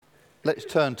Let's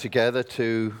turn together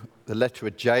to the letter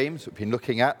of James we've been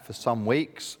looking at for some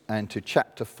weeks and to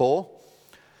chapter 4.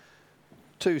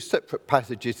 Two separate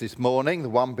passages this morning, the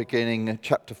one beginning in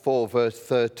chapter 4 verse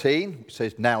 13, which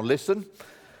says, "Now listen,"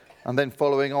 and then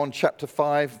following on chapter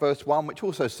 5 verse 1, which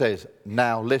also says,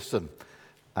 "Now listen."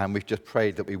 And we've just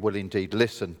prayed that we will indeed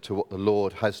listen to what the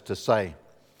Lord has to say.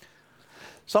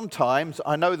 Sometimes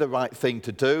I know the right thing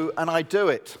to do and I do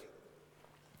it.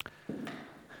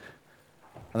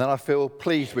 And then I feel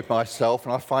pleased with myself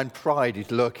and I find pride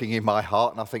is lurking in my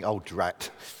heart and I think, oh, drat.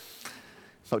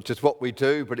 It's not just what we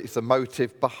do, but it's the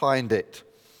motive behind it.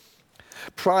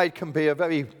 Pride can be a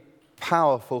very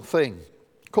powerful thing.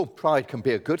 Of course, pride can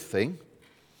be a good thing.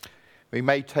 We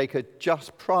may take a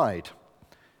just pride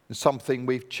in something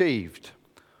we've achieved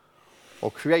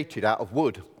or created out of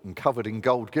wood and covered in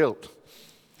gold gilt,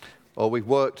 or we've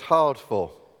worked hard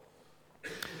for.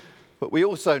 But we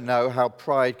also know how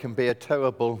pride can be a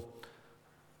terrible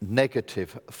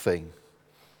negative thing.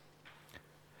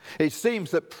 It seems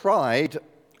that pride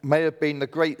may have been the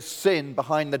great sin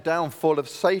behind the downfall of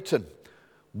Satan,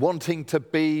 wanting to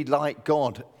be like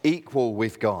God, equal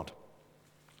with God.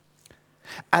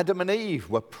 Adam and Eve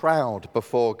were proud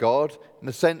before God in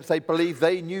the sense they believed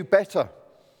they knew better.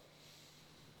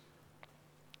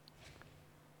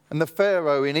 And the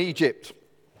Pharaoh in Egypt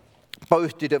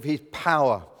boasted of his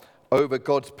power over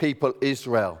God's people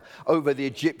Israel, over the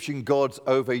Egyptian gods,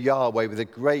 over Yahweh, with a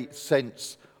great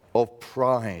sense of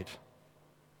pride.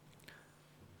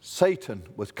 Satan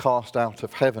was cast out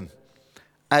of heaven.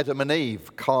 Adam and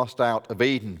Eve cast out of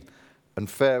Eden,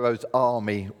 and Pharaoh's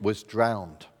army was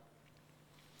drowned.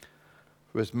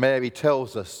 For as Mary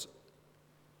tells us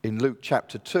in Luke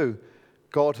chapter 2,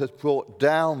 God has brought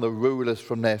down the rulers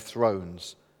from their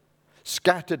thrones,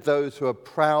 scattered those who are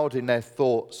proud in their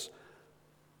thoughts,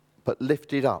 but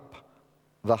lifted up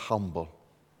the humble.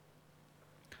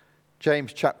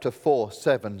 James chapter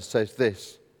 4:7 says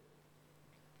this.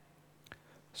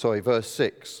 Verse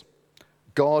 6.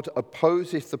 God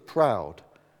opposes the proud,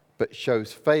 but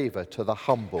shows favor to the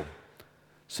humble.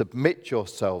 Submit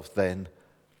yourselves then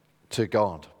to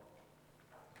God.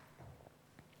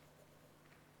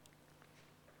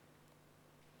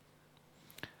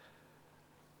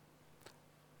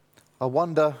 I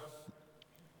wonder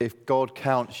if God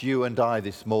counts you and I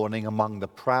this morning among the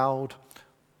proud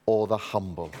or the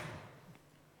humble.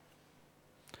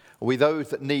 Are we those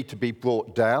that need to be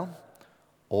brought down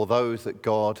or those that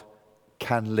God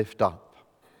can lift up?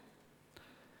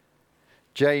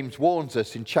 James warns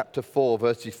us in chapter 4,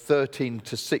 verses 13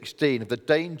 to 16 of the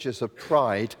dangers of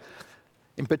pride,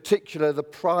 in particular the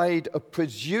pride of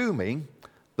presuming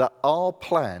that our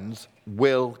plans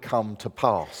will come to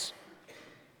pass.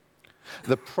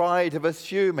 The pride of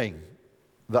assuming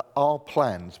that our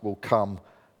plans will come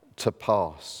to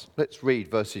pass. Let's read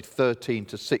verses 13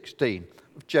 to 16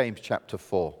 of James chapter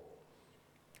 4.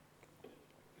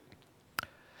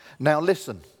 Now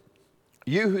listen,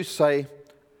 you who say,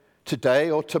 today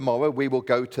or tomorrow we will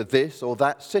go to this or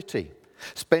that city,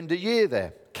 spend a year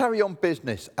there, carry on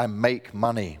business and make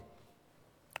money.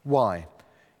 Why?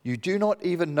 You do not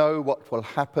even know what will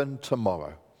happen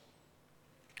tomorrow.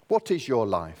 What is your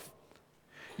life?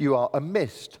 You are a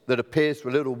mist that appears for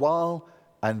a little while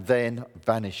and then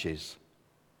vanishes.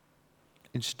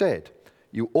 Instead,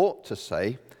 you ought to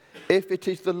say, if it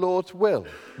is the Lord's will,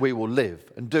 we will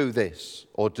live and do this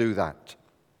or do that.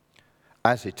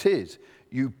 As it is,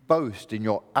 you boast in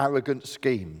your arrogant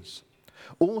schemes.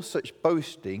 All such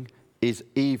boasting is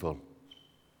evil.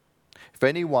 If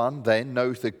anyone then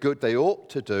knows the good they ought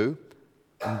to do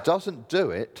and doesn't do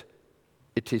it,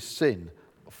 it is sin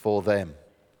for them.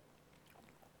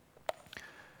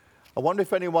 I wonder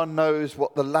if anyone knows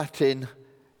what the Latin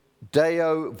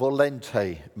Deo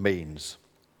volente means.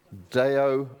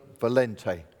 Deo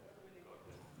volente.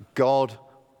 God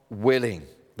willing.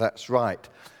 That's right.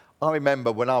 I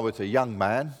remember when I was a young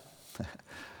man,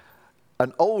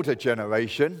 an older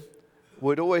generation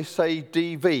would always say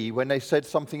DV when they said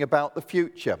something about the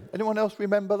future. Anyone else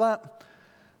remember that?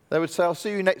 They would say, I'll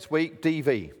see you next week,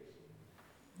 DV.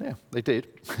 Yeah, they did.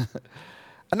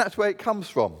 And that's where it comes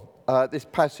from. This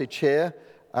passage here,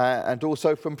 and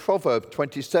also from Proverbs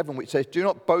 27, which says, do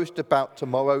not boast about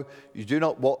tomorrow, you do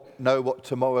not know what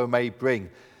tomorrow may bring.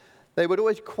 They would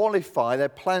always qualify their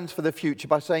plans for the future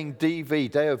by saying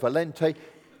DV, Deo volente,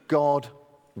 God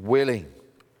willing.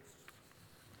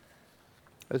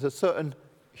 There's a certain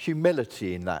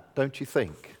humility in that, don't you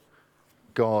think?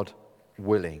 God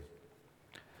willing.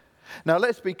 Now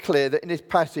let's be clear that in this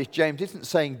passage, James isn't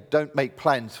saying don't make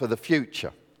plans for the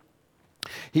future.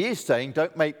 He is saying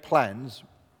don't make plans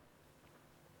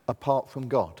apart from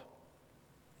God.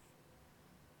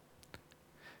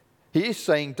 He is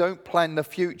saying don't plan the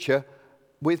future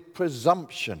with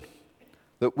presumption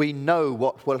that we know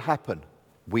what will happen.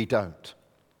 We don't.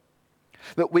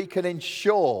 That we can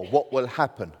ensure what will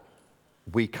happen.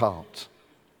 We can't.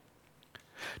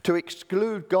 To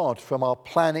exclude God from our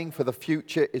planning for the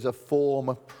future is a form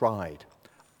of pride.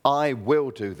 I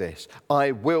will do this.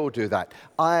 I will do that.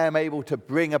 I am able to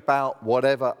bring about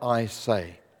whatever I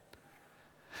say.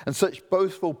 And such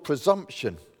boastful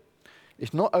presumption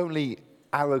is not only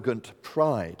arrogant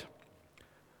pride,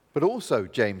 but also,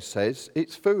 James says,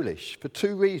 it's foolish for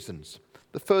two reasons.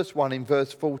 The first one in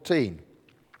verse 14.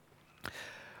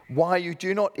 Why you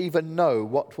do not even know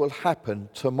what will happen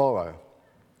tomorrow.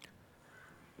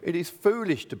 It is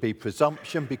foolish to be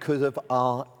presumption because of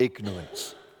our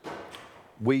ignorance.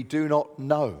 We do not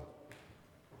know.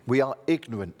 We are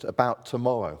ignorant about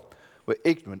tomorrow. We're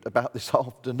ignorant about this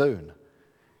afternoon.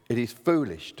 It is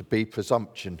foolish to be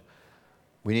presumption.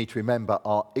 We need to remember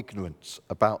our ignorance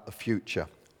about the future.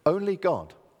 Only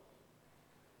God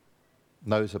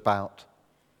knows about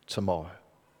tomorrow.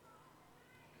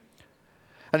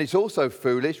 And it's also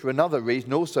foolish for another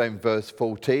reason, also in verse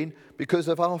 14, because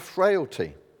of our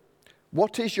frailty.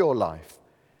 What is your life?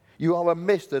 You are a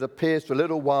mist that appears for a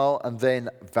little while and then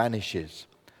vanishes.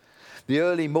 The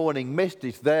early morning mist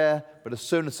is there, but as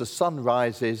soon as the sun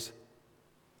rises,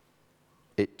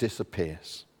 it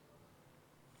disappears.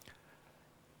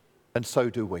 And so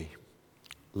do we.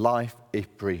 Life is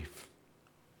brief.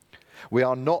 We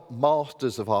are not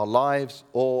masters of our lives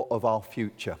or of our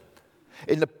future.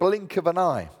 In the blink of an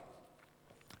eye,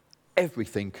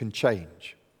 everything can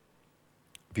change.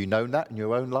 Have you known that in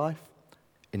your own life?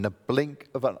 In the blink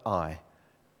of an eye,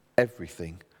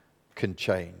 everything can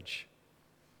change.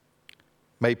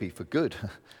 Maybe for good.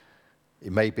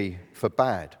 It may be for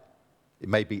bad. It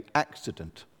may be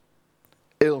accident,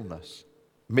 illness,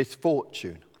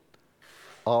 misfortune,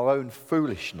 our own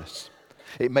foolishness.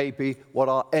 It may be what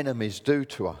our enemies do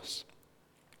to us.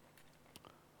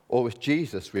 Or as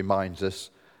Jesus reminds us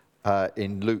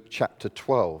in Luke chapter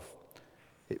 12,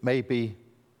 it may be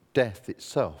death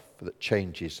itself that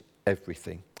changes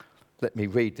everything. Let me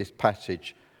read this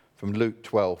passage from Luke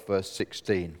 12, verse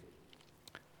 16.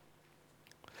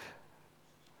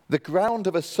 The ground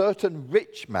of a certain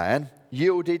rich man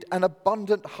yielded an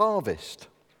abundant harvest.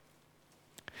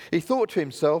 He thought to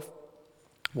himself,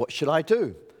 what shall I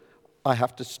do? I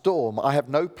have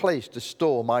no place to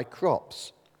store my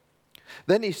crops.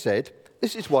 Then he said,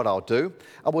 this is what I'll do.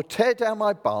 I will tear down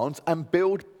my barns and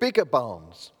build bigger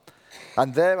barns.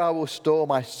 And there I will store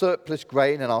my surplus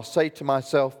grain, and I'll say to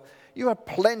myself, you have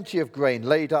plenty of grain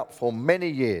laid up for many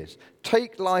years.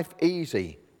 Take life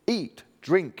easy, eat,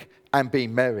 drink, and be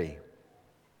merry.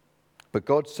 But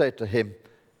God said to him,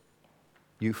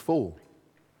 you fool,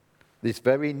 this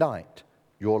very night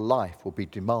your life will be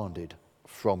demanded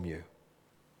from you.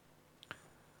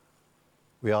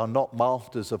 We are not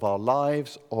masters of our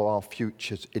lives or our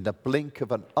futures. In the blink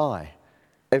of an eye,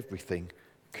 everything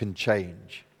can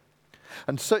change.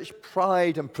 And such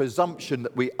pride and presumption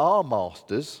that we are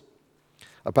masters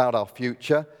about our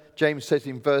future, James says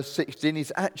in verse 16,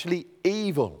 is actually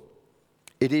evil.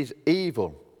 It is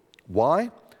evil.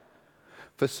 Why?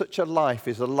 For such a life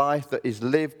is a life that is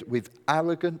lived with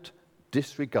arrogant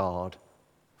disregard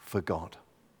for God.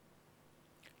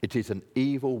 It is an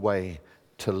evil way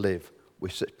to live,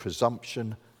 with such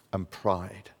presumption and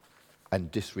pride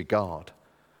and disregard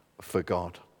for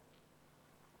God.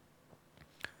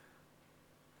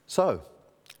 So,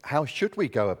 how should we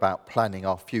go about planning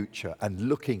our future and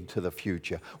looking to the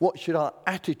future? What should our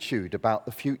attitude about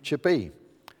the future be?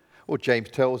 Well, James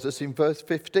tells us in verse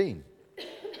 15.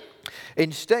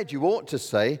 Instead, you ought to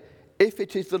say, if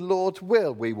it is the Lord's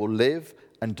will, we will live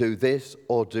and do this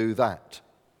or do that.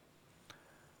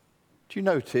 Do you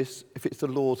notice, if it's the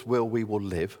Lord's will, we will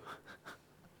live?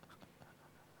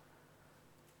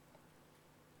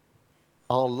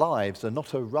 Our lives are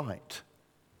not a right,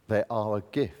 they are a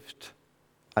gift,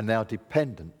 and they are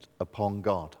dependent upon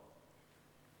God.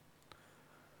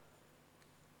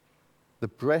 The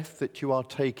breath that you are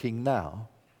taking now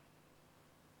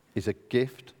is a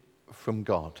gift from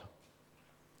God.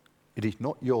 It is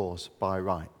not yours by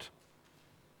right.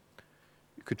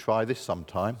 You could try this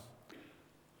sometime.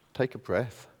 Take a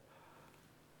breath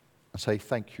and say,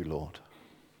 thank you, Lord.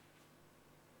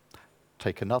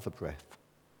 Take another breath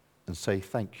and say,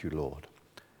 thank you, Lord.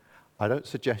 I don't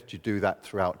suggest you do that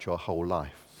throughout your whole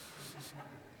life.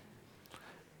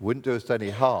 Wouldn't do us any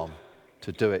harm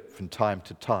to do it from time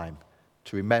to time,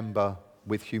 to remember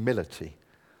with humility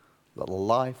that the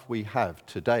life we have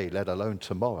today, let alone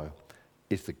tomorrow,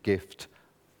 is the gift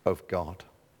of God.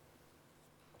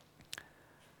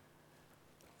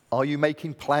 Are you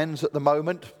making plans at the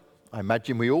moment? I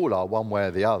imagine we all are, one way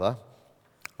or the other.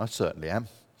 I certainly am.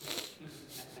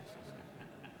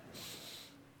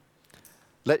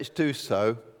 Let's do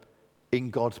so in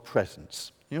God's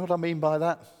presence. You know what I mean by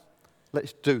that?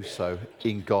 Let's do so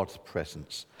in God's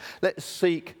presence. Let's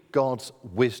seek God's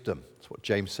wisdom. That's what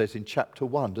James says in chapter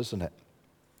 1, doesn't it?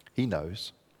 He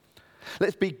knows.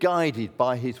 Let's be guided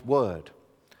by his word.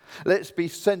 Let's be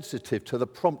sensitive to the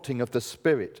prompting of the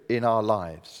Spirit in our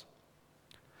lives.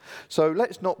 So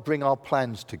let's not bring our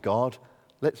plans to God.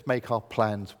 Let's make our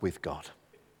plans with God.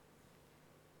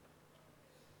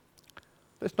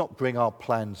 Let's not bring our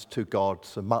plans to God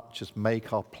so much as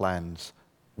make our plans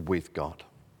with God.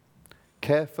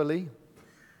 Carefully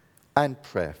and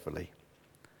prayerfully.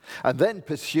 And then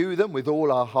pursue them with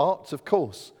all our hearts, of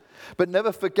course. But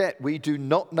never forget, we do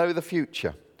not know the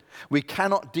future. We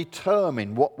cannot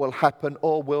determine what will happen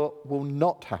or will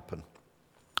not happen.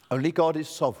 Only God is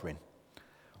sovereign,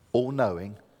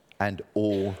 all-knowing, and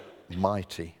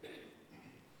almighty.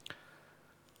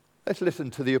 Let's listen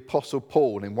to the Apostle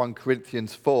Paul in 1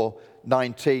 Corinthians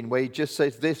 4:19, where he just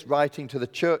says this, writing to the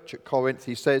church at Corinth.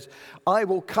 He says, I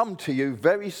will come to you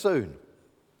very soon,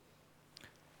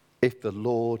 if the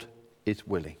Lord is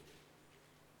willing.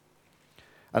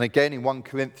 And again in 1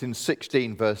 Corinthians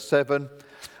 16, verse 7,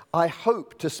 I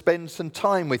hope to spend some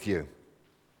time with you,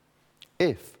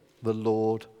 if the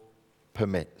Lord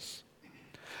permits.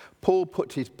 Paul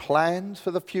put his plans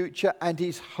for the future and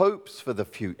his hopes for the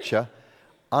future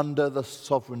under the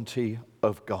sovereignty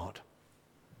of God,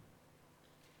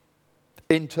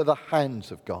 into the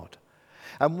hands of God.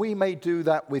 And we may do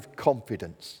that with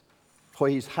confidence, for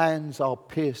his hands are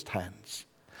pierced hands.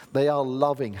 They are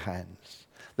loving hands.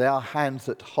 They are hands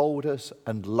that hold us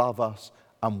and love us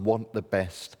and want the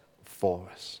best for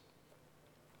us.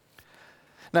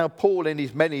 Now, Paul, in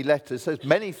his many letters, says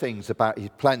many things about his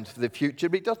plans for the future,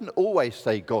 but he doesn't always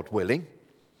say God willing.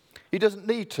 He doesn't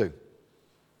need to.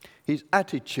 His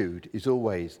attitude is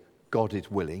always God is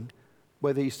willing,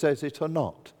 whether he says it or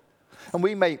not. And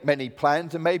we make many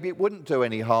plans, and maybe it wouldn't do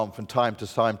any harm from time to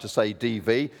time to say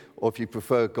DV, or if you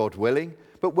prefer God willing.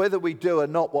 But whether we do or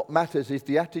not, what matters is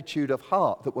the attitude of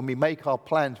heart, that when we make our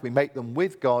plans, we make them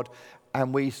with God,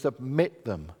 and we submit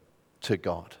them to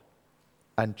God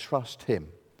and trust him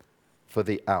for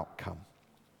the outcome.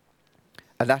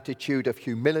 An attitude of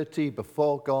humility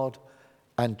before God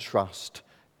and trust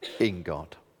in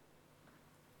God.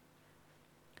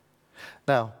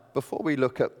 Now, before we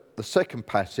look at the second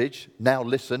passage, now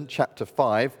listen, chapter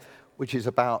 5, which is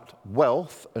about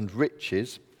wealth and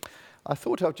riches, I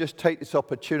thought I'd just take this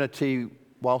opportunity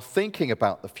while thinking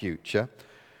about the future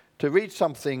to read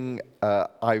something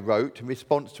I wrote in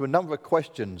response to a number of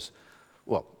questions.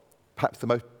 Well, perhaps the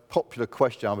most popular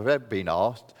question I've ever been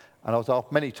asked, and I was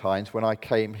asked many times when I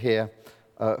came here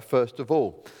first of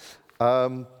all.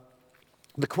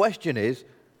 The question is,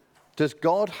 does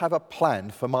God have a plan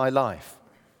for my life?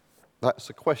 That's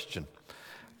the question.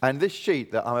 And this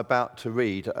sheet that I'm about to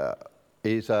read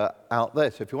is out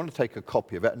there. So if you want to take a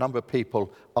copy of it, a number of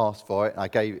people asked for it, and I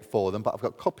gave it for them, but I've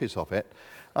got copies of it.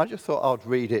 I just thought I'd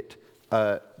read it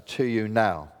to you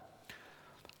now.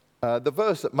 The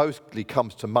verse that mostly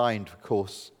comes to mind, of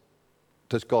course,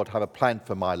 does God have a plan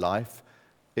for my life,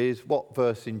 is what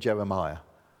verse in Jeremiah?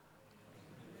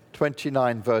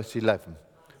 29, verse 11.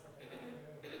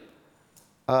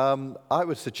 I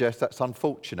would suggest that's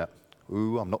unfortunate.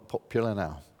 Ooh, I'm not popular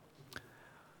now.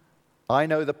 I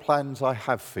know the plans I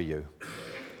have for you.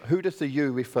 Who does the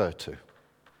you refer to?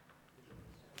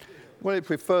 Well, it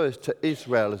refers to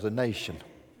Israel as a nation.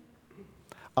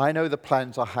 I know the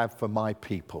plans I have for my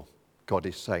people, God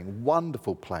is saying.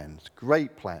 Wonderful plans,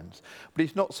 great plans. But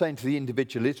he's not saying to the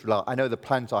individual Israelite, I know the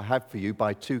plans I have for you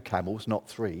by 2 camels, not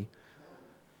 3.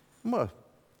 Well,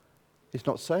 he's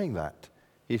not saying that.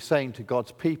 He's saying to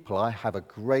God's people, I have a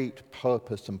great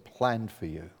purpose and plan for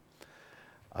you.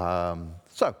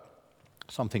 So,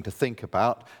 something to think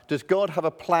about. Does God have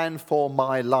a plan for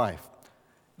my life?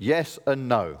 Yes and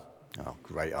no. Oh,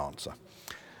 great answer.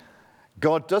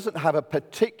 God doesn't have a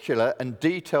particular and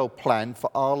detailed plan for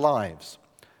our lives.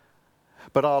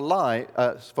 But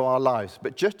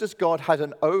But just as God had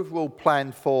an overall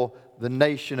plan for the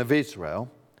nation of Israel,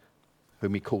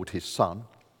 whom he called his son,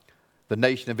 the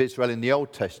nation of Israel in the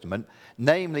Old Testament,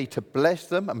 namely to bless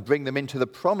them and bring them into the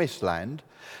promised land.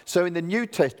 So in the New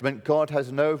Testament, God has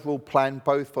an overall plan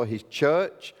both for his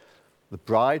church, the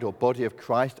bride or body of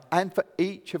Christ, and for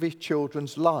each of his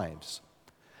children's lives.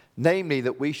 Namely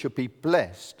that we should be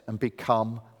blessed and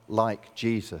become like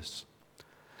Jesus.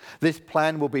 This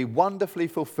plan will be wonderfully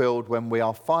fulfilled when we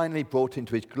are finally brought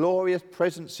into his glorious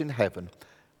presence in heaven,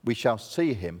 we shall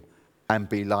see him and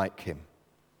be like him.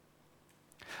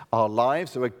 Our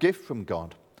lives are a gift from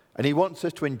God, and he wants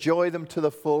us to enjoy them to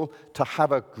the full, to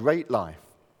have a great life.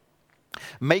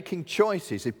 Making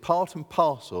choices is part and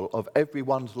parcel of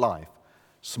everyone's life.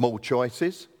 Small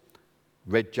choices,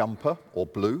 red jumper or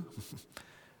blue.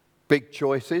 Big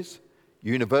choices,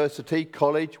 university,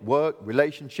 college, work,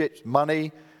 relationships,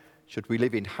 money. Should we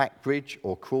live in Hackbridge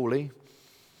or Crawley?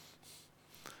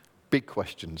 Big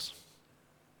questions.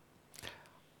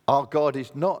 Our God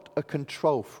is not a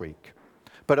control freak,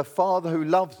 but a Father who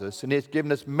loves us and has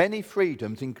given us many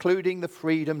freedoms, including the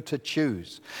freedom to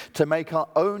choose, to make our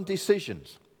own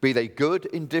decisions, be they good,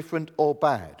 indifferent, or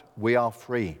bad. We are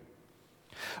free.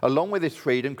 Along with this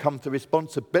freedom comes the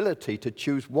responsibility to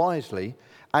choose wisely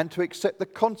and to accept the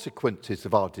consequences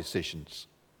of our decisions,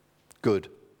 good,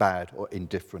 bad, or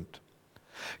indifferent.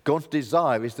 God's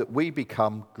desire is that we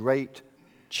become great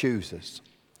choosers,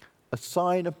 a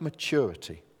sign of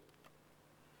maturity.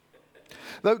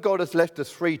 Though God has left us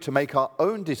free to make our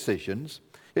own decisions,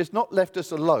 he has not left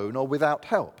us alone or without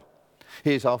help.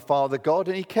 He is our Father God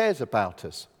and he cares about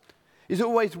us. He's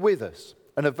always with us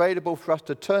and available for us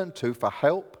to turn to for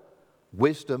help,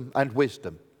 wisdom.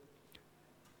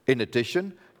 In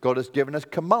addition, God has given us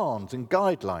commands and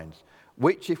guidelines,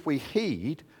 which if we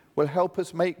heed, will help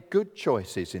us make good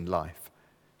choices in life,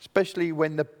 especially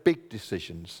when the big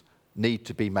decisions need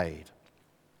to be made.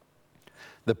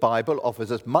 The Bible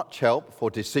offers us much help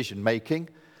for decision making,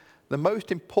 the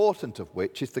most important of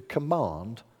which is the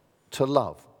command to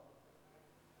love.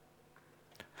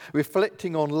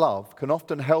 Reflecting on love can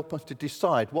often help us to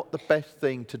decide what the best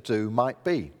thing to do might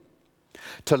be.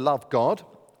 To love God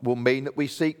will mean that we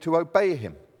seek to obey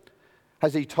him.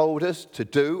 Has he told us to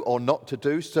do or not to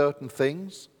do certain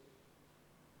things?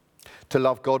 To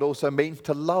love God also means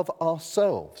to love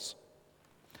ourselves.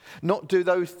 Not do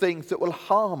those things that will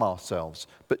harm ourselves,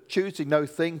 but choosing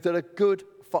those things that are good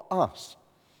for us.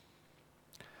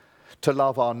 To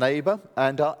love our neighbour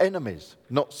and our enemies,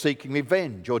 not seeking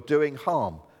revenge or doing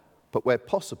harm, but where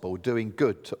possible, doing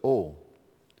good to all.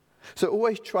 So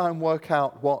always try and work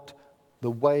out what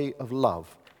the way of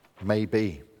love may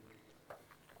be.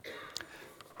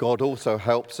 God also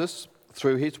helps us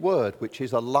through his word, which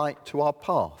is a light to our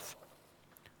path.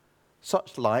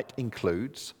 Such light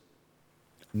includes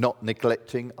not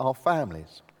neglecting our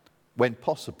families, when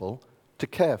possible, to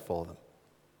care for them.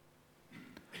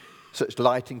 Such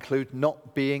light includes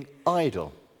not being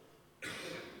idle,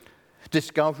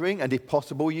 discovering and, if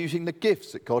possible, using the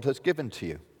gifts that God has given to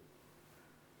you.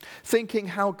 Thinking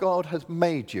how God has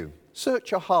made you.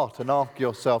 Search your heart and ask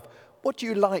yourself, what do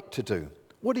you like to do?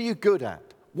 What are you good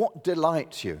at? What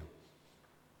delights you?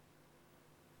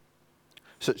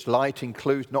 Such light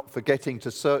includes not forgetting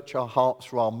to search our hearts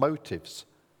for our motives,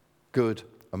 good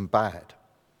and bad.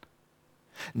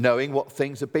 Knowing what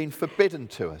things have been forbidden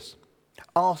to us.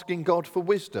 Asking God for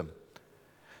wisdom.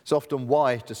 It's often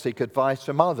wise to seek advice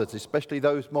from others, especially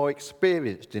those more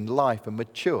experienced in life and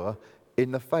mature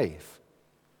in the faith.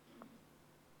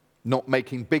 Not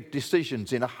making big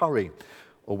decisions in a hurry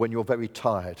or when you're very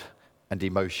tired and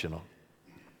emotional.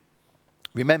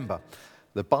 Remember,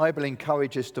 the Bible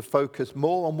encourages us to focus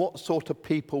more on what sort of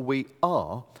people we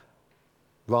are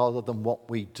rather than what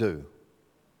we do.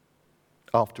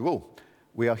 After all,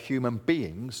 we are human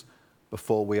beings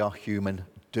before we are human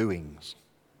doings.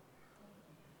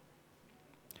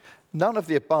 None of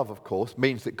the above, of course,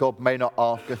 means that God may not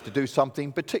ask us to do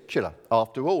something particular.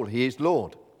 After all, he is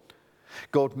Lord.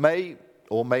 God may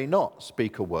or may not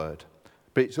speak a word,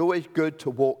 but it's always good to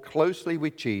walk closely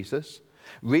with Jesus,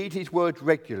 read his word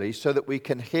regularly so that we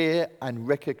can hear and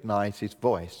recognize his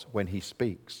voice when he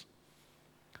speaks.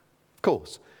 Of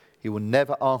course, he will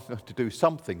never ask us to do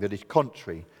something that is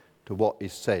contrary to what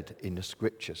is said in the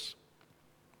scriptures.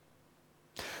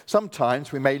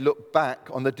 Sometimes we may look back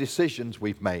on the decisions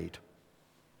we've made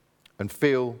and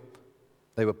feel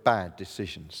they were bad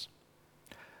decisions.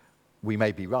 We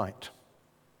may be right,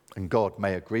 and God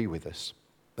may agree with us.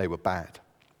 They were bad.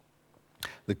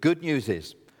 The good news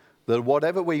is that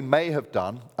whatever we may have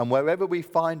done and wherever we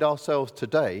find ourselves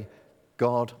today,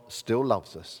 God still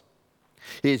loves us.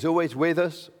 He is always with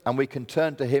us, and we can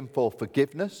turn to him for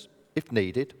forgiveness, if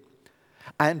needed,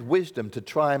 and wisdom to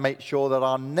try and make sure that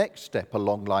our next step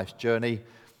along life's journey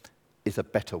is a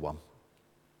better one.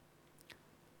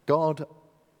 God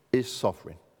is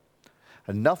sovereign,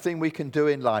 and nothing we can do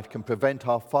in life can prevent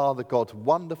our Father God's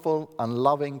wonderful and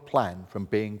loving plan from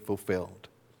being fulfilled.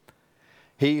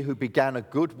 He who began a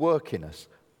good work in us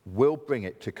will bring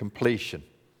it to completion.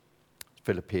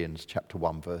 Philippians chapter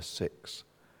 1, verse 6.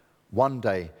 One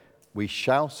day we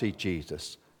shall see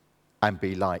Jesus and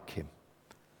be like him.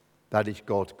 That is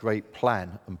God's great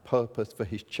plan and purpose for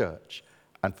his church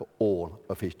and for all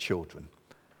of his children.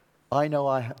 I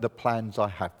know the plans I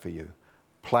have for you,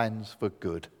 plans for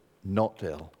good, not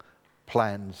ill,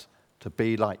 plans to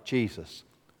be like Jesus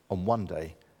and one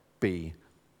day be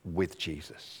with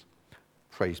Jesus.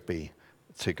 Praise be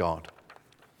to God.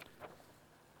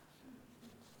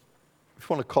 If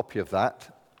you want a copy of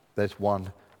that, there's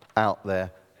one out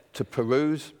there to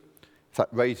peruse. If that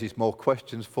raises more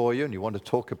questions for you and you want to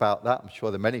talk about that, I'm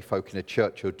sure there are many folk in the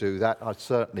church who'll do that. I'd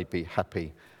certainly be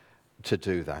happy to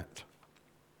do that.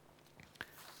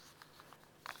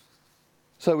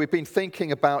 So we've been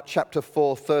thinking about chapter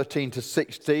 4, 13 to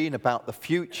 16, about the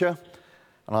future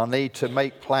and our need to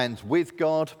make plans with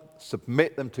God,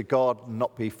 submit them to God, and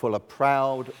not be full of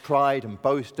pride and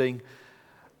boasting,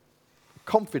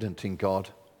 confident in God,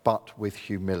 but with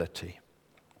humility.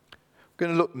 We're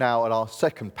going to look now at our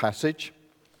second passage,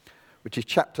 which is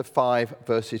chapter 5,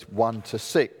 verses 1 to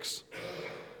 6.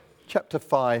 Chapter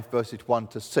 5, verses 1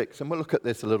 to 6, and we'll look at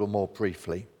this a little more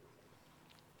briefly.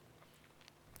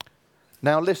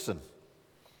 Now listen,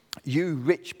 you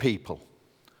rich people,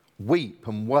 weep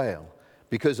and wail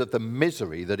because of the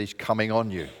misery that is coming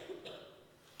on you.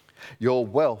 Your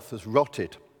wealth has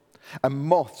rotted, and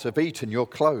moths have eaten your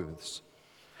clothes.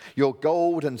 Your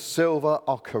gold and silver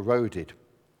are corroded.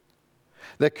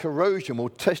 Their corrosion will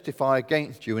testify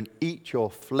against you and eat your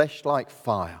flesh like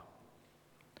fire.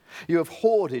 You have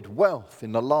hoarded wealth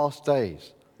in the last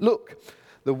days. Look,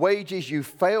 the wages you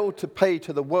failed to pay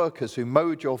to the workers who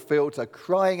mowed your fields are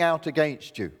crying out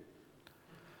against you.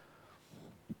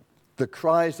 The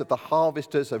cries of the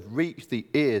harvesters have reached the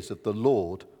ears of the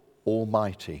Lord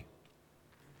Almighty.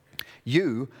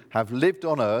 You have lived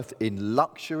on earth in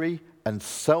luxury and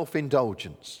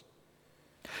self-indulgence.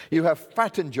 You have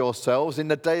fattened yourselves in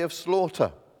the day of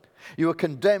slaughter. You have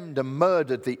condemned and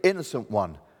murdered the innocent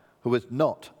one who was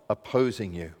not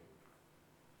opposing you.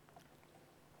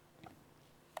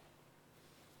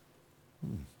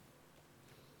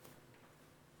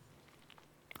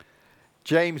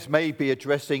 James may be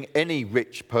addressing any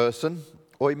rich person,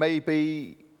 or he may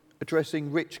be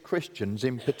addressing rich Christians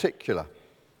in particular.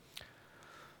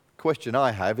 The question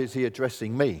I have, is he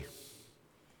addressing me?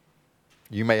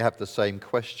 You may have the same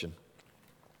question.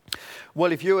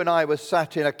 Well, if you and I were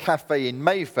sat in a cafe in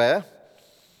Mayfair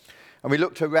and we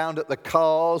looked around at the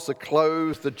cars, the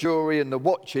clothes, the jewellery and the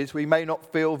watches, we may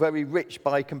not feel very rich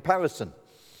by comparison.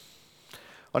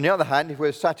 On the other hand, if we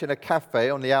were sat in a cafe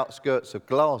on the outskirts of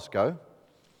Glasgow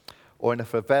or in a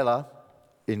favela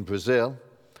in Brazil,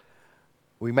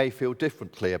 we may feel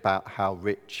differently about how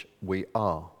rich we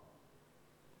are.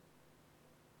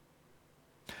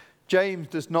 James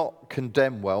does not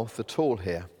condemn wealth at all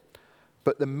here,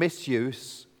 but the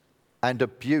misuse and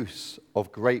abuse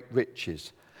of great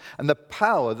riches and the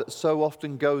power that so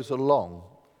often goes along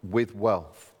with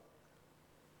wealth.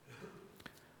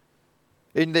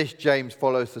 In this, James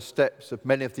follows the steps of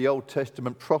many of the Old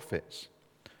Testament prophets,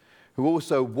 who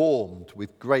also warned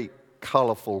with great,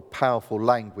 colourful, powerful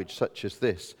language such as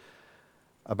this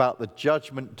about the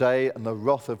judgment day and the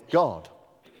wrath of God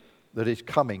that is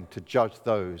coming to judge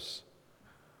those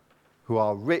who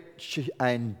are rich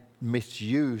and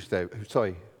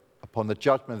upon the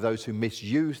judgment of those who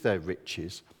misuse their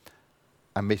riches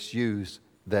and misuse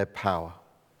their power.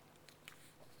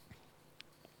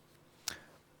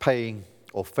 Paying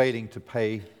or failing to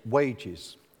pay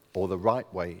wages or the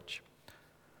right wage.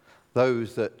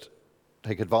 Those that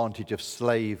take advantage of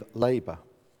slave labour.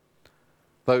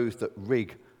 Those that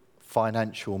rig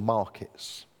financial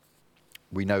markets.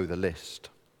 We know the list.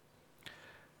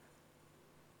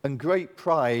 And great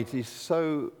pride is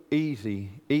so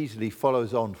easily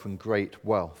follows on from great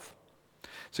wealth.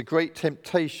 It's a great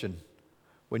temptation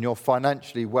when you're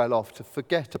financially well off to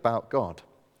forget about God,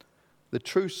 the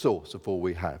true source of all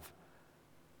we have.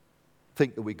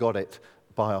 Think that we got it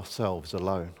by ourselves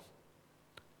alone.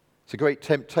 It's a great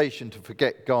temptation to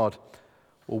forget God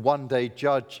will one day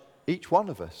judge each one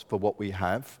of us for what we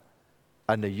have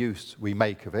and the use we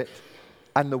make of it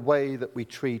and the way that we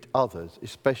treat others,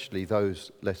 especially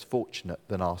those less fortunate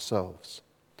than ourselves.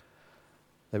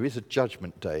 There is a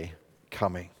judgment day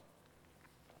coming.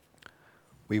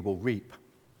 We will reap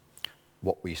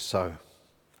what we sow.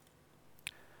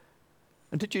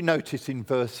 And did you notice in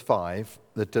verse 5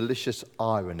 the delicious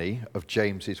irony of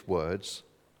James's words?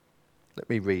 Let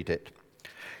me read it.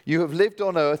 You have lived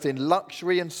on earth in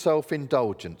luxury and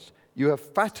self-indulgence. You have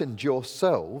fattened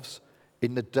yourselves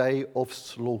in the day of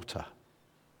slaughter.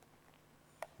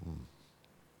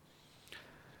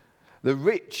 The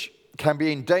rich can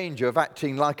be in danger of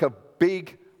acting like a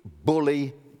big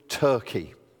bully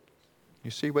turkey.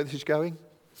 You see where this is going?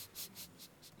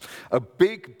 A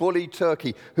big bully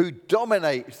turkey who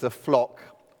dominates the flock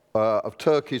of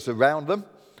turkeys around them,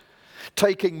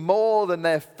 taking more than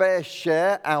their fair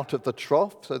share out of the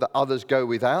trough so that others go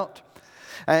without.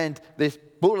 And this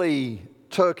bully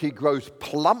turkey grows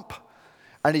plump,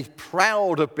 and he's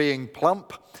proud of being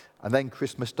plump, and then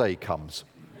Christmas Day comes.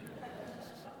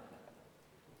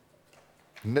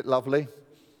 Isn't it lovely?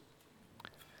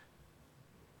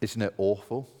 Isn't it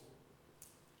awful?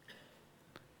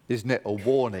 Isn't it a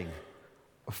warning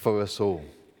for us all?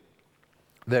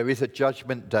 There is a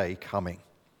judgment day coming,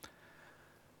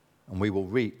 and we will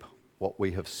reap what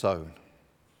we have sown.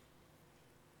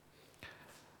 I'm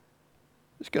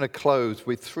just going to close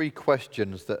with 3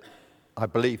 questions that I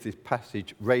believe this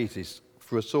passage raises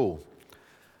for us all.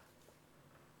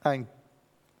 And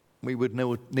we would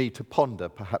need to ponder,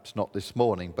 perhaps not this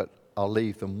morning, but I'll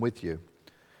leave them with you.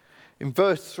 In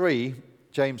verse 3,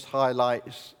 James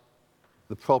highlights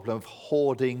the problem of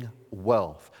hoarding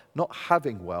wealth. Not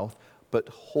having wealth, but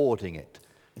hoarding it.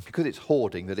 And because it's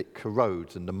hoarding that it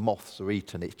corrodes and the moths are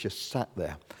eaten, it's just sat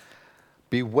there.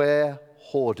 Beware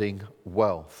hoarding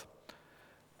wealth.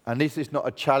 And this is not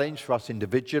a challenge for us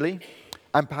individually,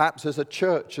 and perhaps as a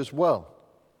church as well.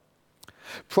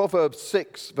 Proverbs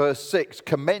 6, verse 6,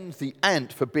 commends the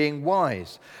ant for being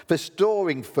wise, for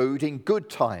storing food in good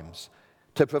times,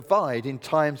 to provide in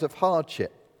times of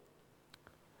hardship.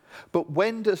 But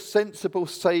when does sensible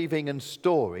saving and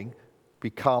storing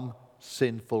become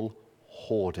sinful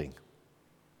hoarding?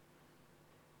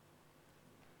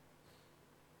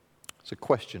 It's a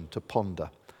question to ponder.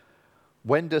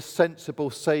 When does sensible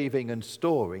saving and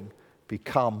storing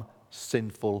become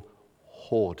sinful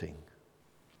hoarding?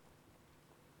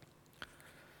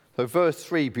 So verse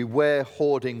 3, beware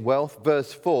hoarding wealth.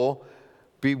 Verse 4,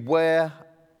 beware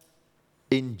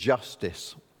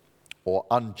injustice or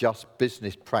unjust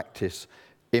business practice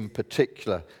in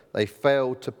particular. They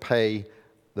failed to pay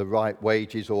the right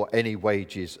wages or any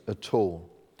wages at all.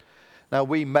 Now,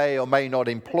 we may or may not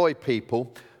employ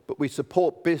people, but we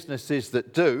support businesses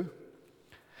that do.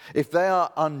 If they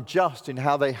are unjust in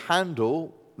how they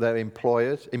handle their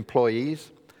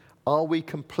employees, are we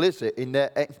complicit in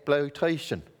their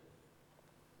exploitation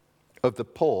of the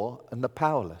poor and the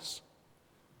powerless?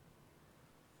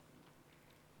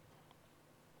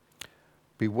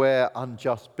 Beware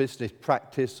unjust business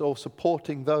practice or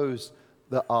supporting those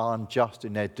that are unjust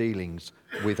in their dealings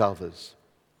with others.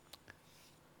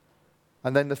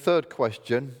 And then the third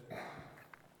question,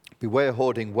 beware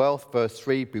hoarding wealth, verse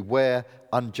 3, beware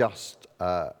unjust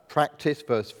practice,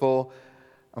 verse 4,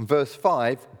 and verse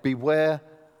 5, beware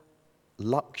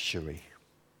luxury.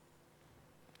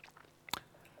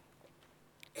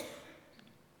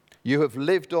 You have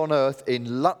lived on earth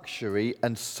in luxury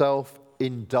and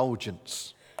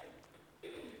self-indulgence.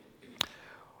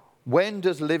 When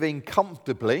does living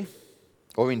comfortably,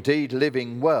 or indeed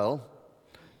living well,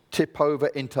 tip over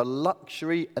into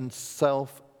luxury and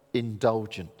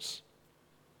self-indulgence?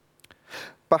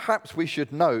 Perhaps we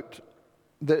should note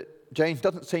that James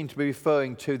doesn't seem to be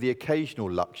referring to the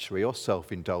occasional luxury or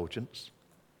self-indulgence.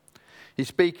 He's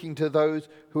speaking to those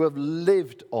who have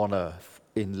lived on earth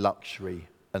in luxury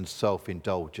and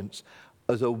self-indulgence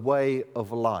as a way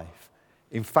of life.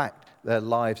 In fact, their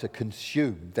lives are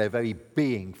consumed. Their very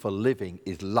being for living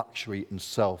is luxury and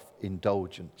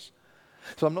self-indulgence.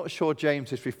 So I'm not sure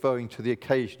James is referring to the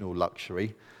occasional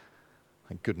luxury.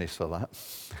 Thank goodness for that.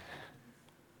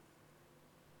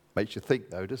 Makes you think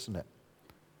though, doesn't it?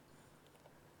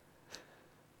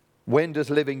 When does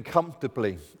living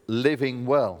comfortably, living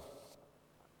well,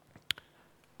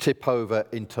 tip over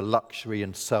into luxury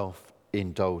and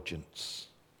self-indulgence?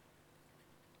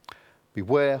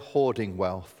 Beware hoarding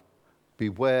wealth.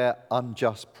 Beware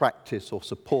unjust practice or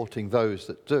supporting those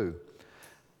that do.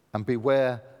 And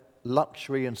beware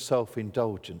luxury and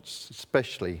self-indulgence,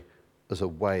 especially as a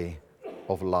way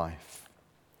of life.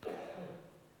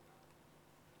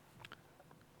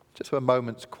 Just for a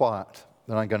moment's quiet,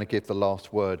 then I'm going to give the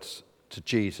last words to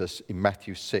Jesus in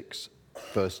Matthew 6,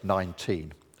 verse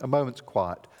 19. A moment's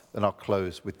quiet, then I'll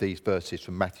close with these verses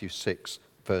from Matthew 6,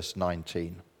 verse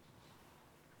 19.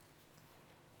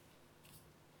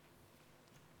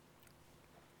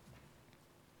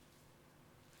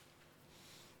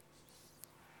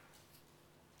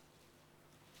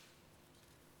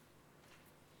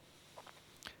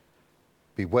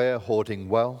 Beware hoarding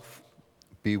wealth.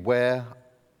 Beware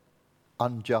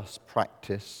unjust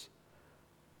practice.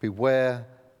 Beware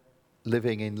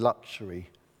living in luxury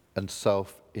and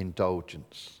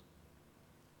self-indulgence.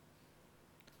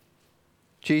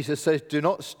 Jesus says, do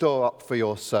not store up for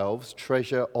yourselves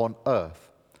treasure on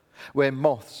earth, where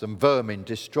moths and vermin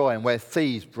destroy and where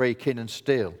thieves break in and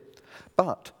steal.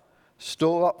 But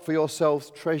store up for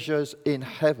yourselves treasures in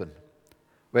heaven,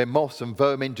 where moths and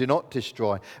vermin do not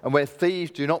destroy and where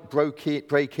thieves do not break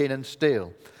in and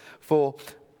steal. For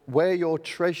where your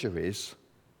treasure is,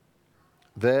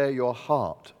 there your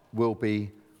heart will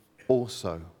be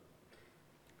also.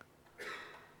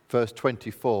 Verse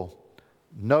 24,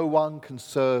 no one can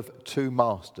serve two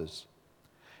masters.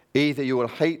 Either you will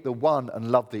hate the one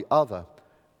and love the other,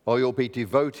 or you'll be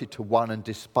devoted to one and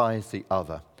despise the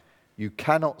other. You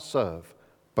cannot serve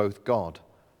both God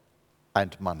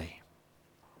and money.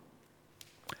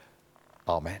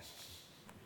 Amen.